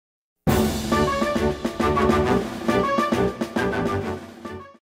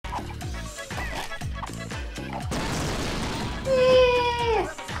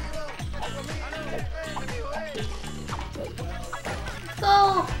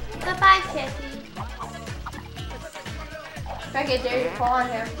Chessie. Becky, dare you fall on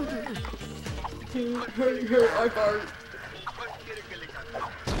him? I fart.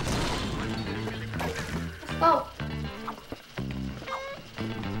 Go.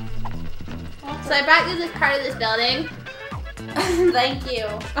 So I brought you this part of this building. Thank you.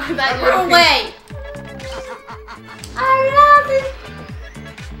 I thought you Run were away. I love it.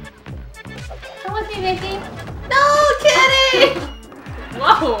 Come with me, Vicky. No, kitty.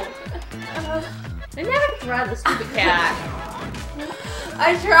 Whoa. I never can ride the stupid cat.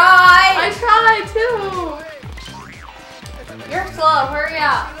 I tried. I tried too. You're slow. Hurry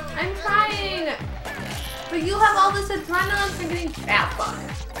up. I'm trying. But you have all this adrenaline from getting fat fun.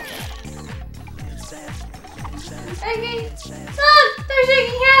 Vicky, look, they're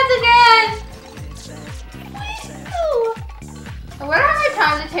shaking hands again. Woo. I wonder how many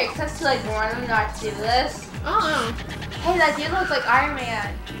times it takes us to like warn them not to do this. Oh. Hey, that dude looks like Iron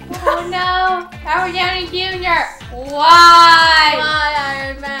Man. Oh no, Howard Downey Jr. Why? Why,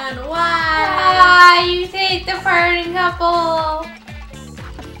 Iron Man? Why? Why you hate the burning couple?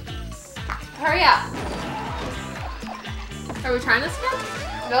 Hurry up. Are we trying this again?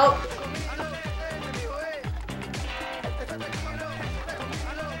 Nope.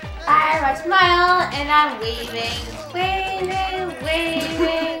 I have a smile and I'm waving, waving,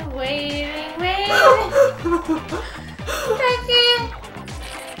 waving, waving, waving. Becky,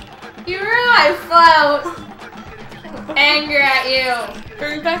 you ruined my float. Anger at you.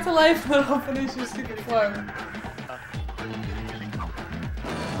 Bring me back to life and I'll finish your stupid flow.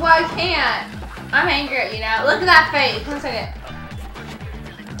 Well, I can't. I'm angry at you now. Look at that face. 1 second.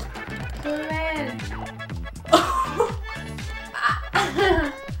 Zoom in.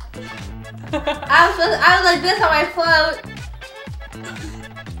 I was like this on my float.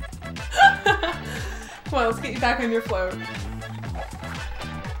 Come on, let's get you back on your float.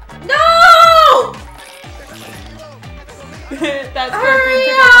 No! That's Hurry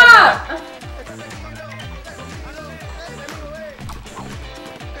perfect. up!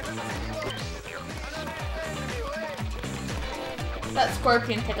 That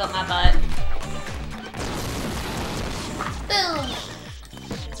scorpion tickled my butt. Boom!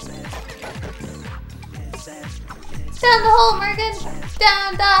 Down the hole, Morgan!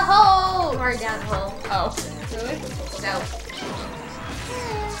 Down the hole! Or down the hole. Oh. Really? No.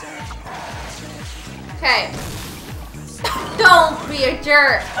 Okay. Don't be a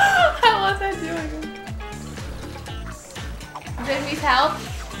jerk! How was I doing? Jimmy's help.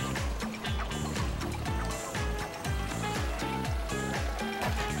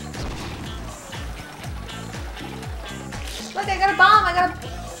 Look, I got a bomb! I got a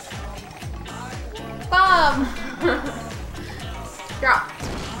bomb! Drop.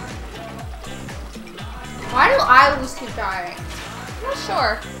 Why do I always keep dying? I'm not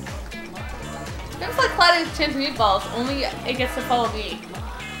sure. It's like Clouding Chance Meatballs, only it gets to follow me.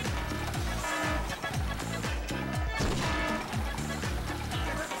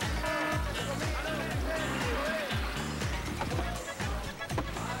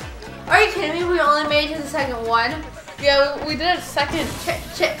 Are you kidding me? We only made it to the second one. Yeah, we did a second.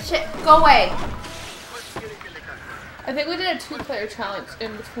 Shit. Go away. I think we did a 2-player challenge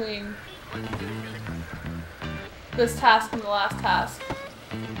in between this task and the last task.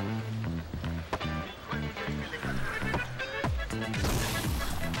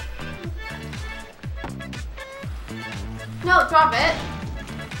 No, drop it.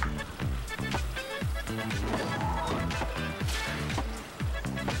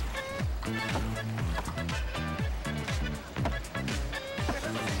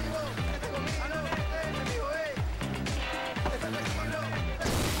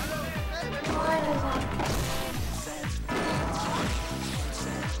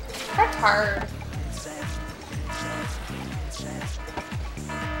 That's hard.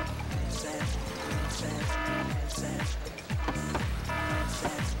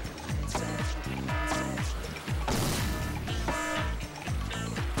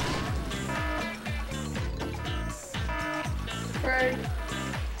 Bird.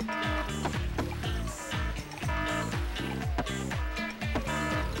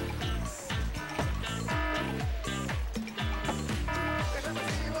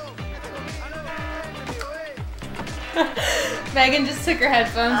 Megan just took her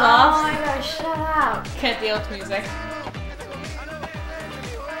headphones Oh off. my gosh, shut up. Can't deal with music.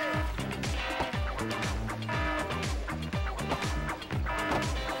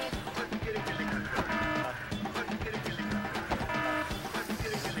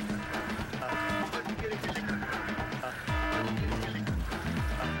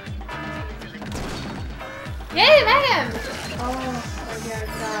 Yay, Megan! Oh.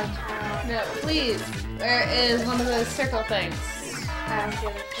 No, please. Where is one of those circle things? I don't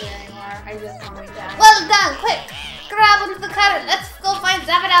give a shit anymore. I just want to be done. Well done! Quick! Grab onto the cutter. Let's go find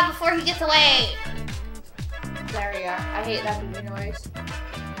Zabada before he gets away. There we are. I hate that movie noise.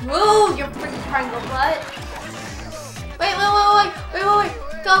 Woo! Your freaking triangle butt. Wait.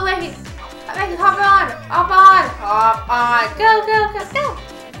 Go, Becky. Becky, hop on. Go.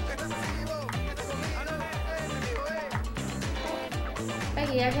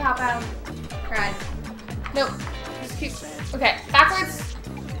 Becky, you have to hop on. Run. Nope. Just keep. Okay, backwards.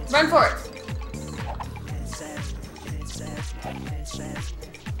 Run forward.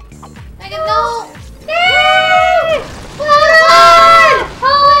 Megan, no! Yay!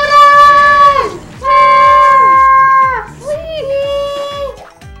 Hold on!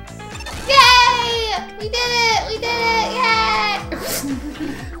 Yay! We did it! Yay!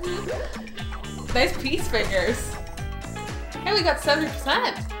 Nice peace fingers. Hey, we got 70%.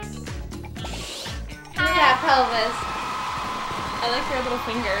 Look at that pelvis. I like your little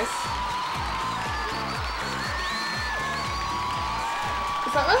fingers.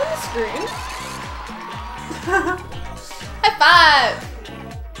 Is that one of the screens? High five!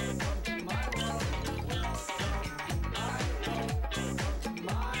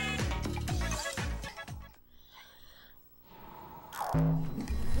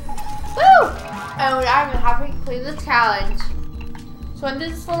 Woo! And I'm happy to play this challenge. So I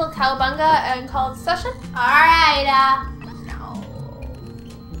did this little cowabunga and call it a session? Alright, No.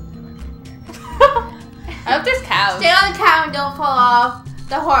 I hope there's cows. stay on the cow and don't fall off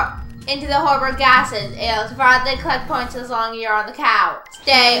into the horrible gases. It'll survive the collect points as long as you're on the cow.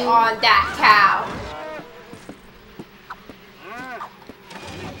 Stay on that cow.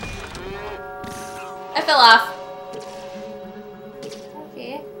 I fell off.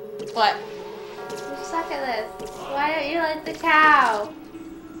 Okay. What? You suck at this. Why don't you like the cow?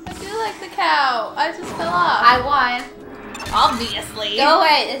 I do like the cow. I just fell off. I won. Obviously. Go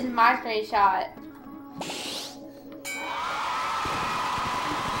away. This is my screenshot.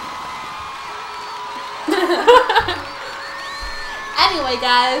 Anyway,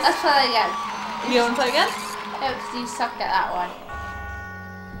 guys. Let's play again. You want to play again? No, because you sucked at that one.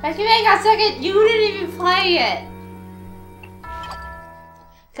 Beckymegan got second. You didn't even play it.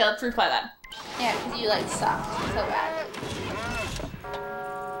 Okay, let's replay that. Yeah, because you like sucked so bad.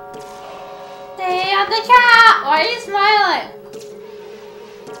 Stay on the cat. Why are you smiling?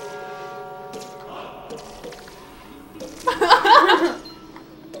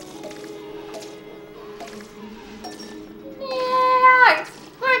 Yeah,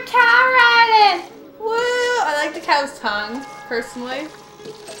 we're cow riding. Woo! I like the cow's tongue, personally.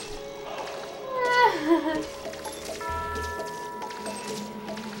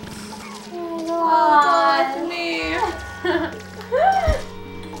 Oh, it's me.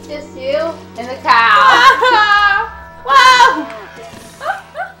 Just you and the cow. Wow!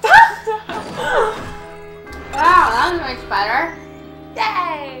 Wow, that was much better.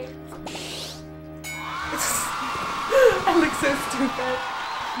 Yay! I look so stupid.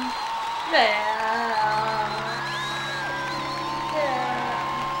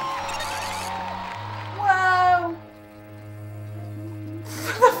 Whoa!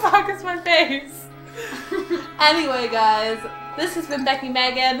 What the fuck is my face? Anyway, guys, this has been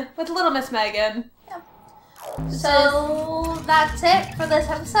Beckymegan with Little Miss Megan. So that's it for this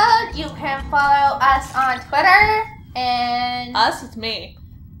episode. You can follow us on Twitter and Us, it's me.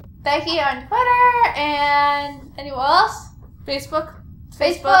 Becky on Twitter and anyone else? Facebook.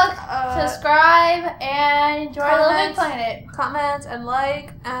 Subscribe and enjoy Little Big Planet. Comment and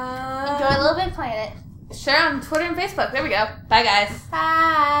like and Enjoy Little Big Planet. share on Twitter and Facebook. There we go. Bye, guys.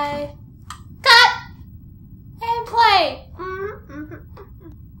 Bye. Cut and play.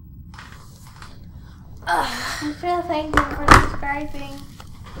 I'm sure thank you for subscribing.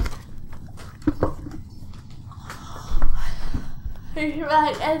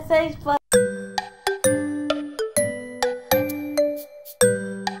 Right, and thanks,